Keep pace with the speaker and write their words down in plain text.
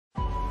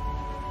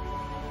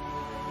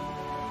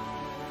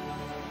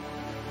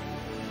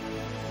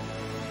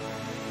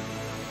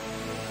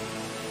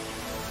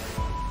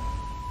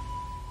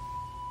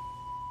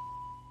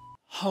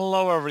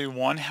Hello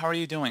everyone, how are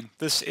you doing?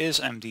 This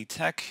is MD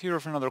Tech here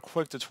for another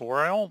quick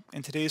tutorial.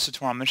 In today's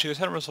tutorial, I'm going to show you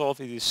how to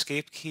resolve if the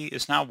escape key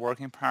is not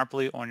working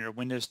properly on your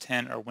Windows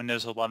 10 or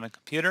Windows 11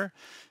 computer.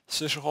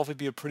 So this should hopefully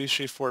be a pretty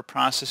straightforward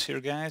process here,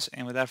 guys,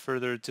 and without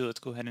further ado, let's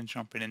go ahead and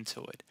jump right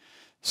into it.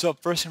 So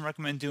first thing I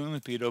recommend doing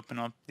would be to open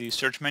up the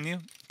search menu,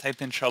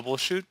 type in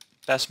Troubleshoot,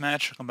 best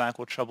match, come back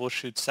with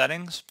Troubleshoot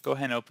settings, go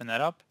ahead and open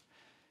that up.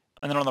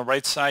 And then on the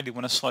right side, you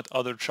want to select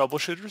Other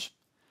Troubleshooters.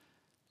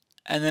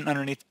 And then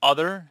underneath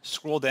Other,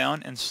 scroll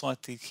down and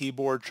select the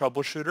Keyboard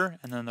Troubleshooter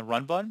and then the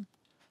Run button.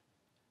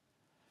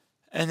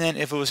 And then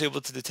if it was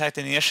able to detect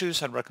any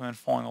issues, I'd recommend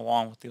following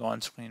along with the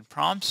on-screen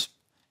prompts.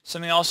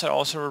 Something else I'd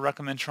also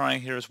recommend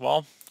trying here as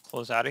well,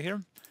 close out of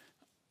here.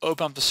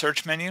 Open up the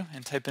search menu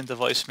and type in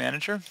Device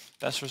Manager.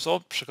 Best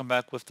result should come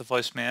back with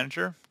Device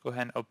Manager. Go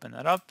ahead and open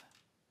that up.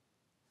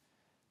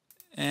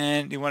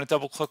 And you want to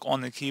double click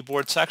on the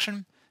keyboard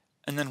section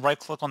and then right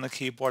click on the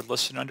keyboard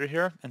listed under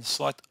here and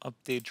select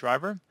Update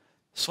Driver.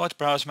 Select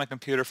Browse My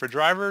Computer for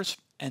drivers,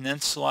 and then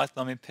select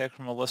Let me pick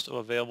from a list of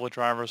available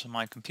drivers on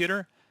my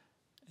computer,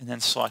 and then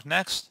select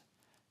Next.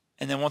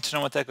 And then once you're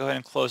done with that, go ahead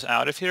and close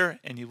out of here,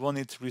 and you will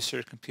need to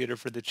restart your computer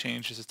for the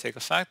changes to take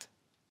effect.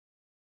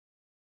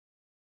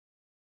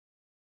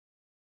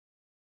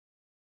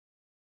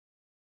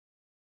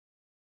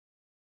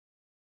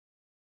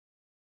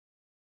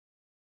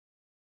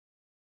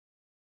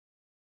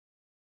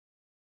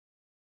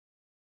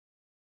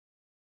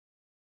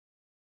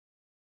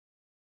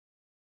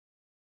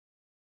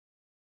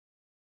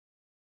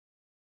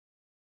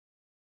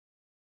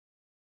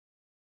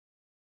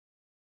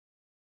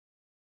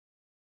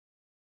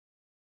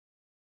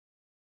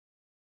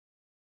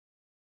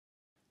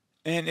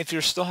 And if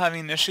you're still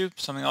having an issue,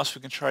 something else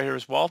we can try here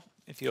as well.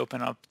 If you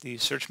open up the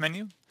search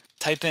menu,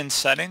 type in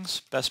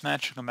Settings, best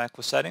match, you come back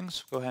with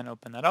Settings. Go ahead and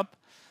open that up.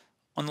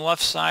 On the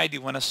left side,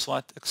 you want to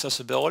select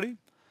Accessibility.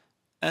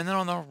 And then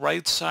on the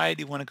right side,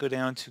 you want to go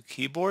down to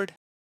Keyboard.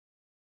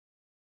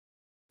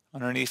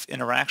 Underneath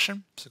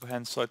Interaction, so go ahead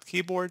and select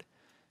Keyboard.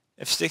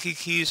 If sticky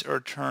keys are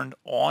turned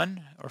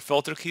on or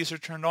filter keys are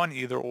turned on,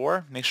 either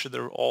or, make sure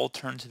they're all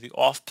turned to the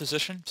off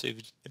position. So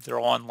if they're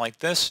on like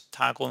this,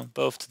 toggle them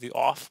both to the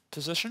off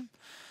position.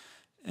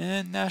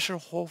 And that should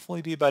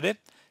hopefully be about it.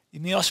 You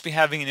may also be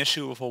having an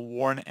issue with a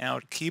worn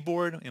out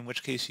keyboard, in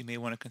which case you may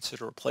want to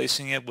consider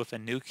replacing it with a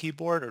new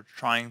keyboard or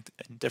trying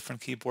a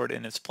different keyboard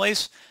in its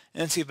place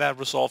and see if that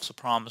resolves the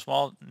problem as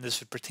well.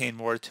 This would pertain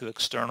more to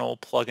external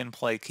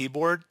plug-and-play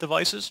keyboard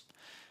devices.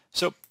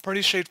 So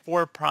pretty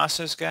straightforward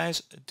process,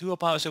 guys. I do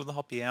hope I was able to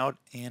help you out,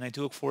 and I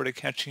do look forward to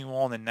catching you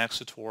all in the next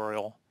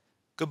tutorial.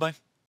 Goodbye.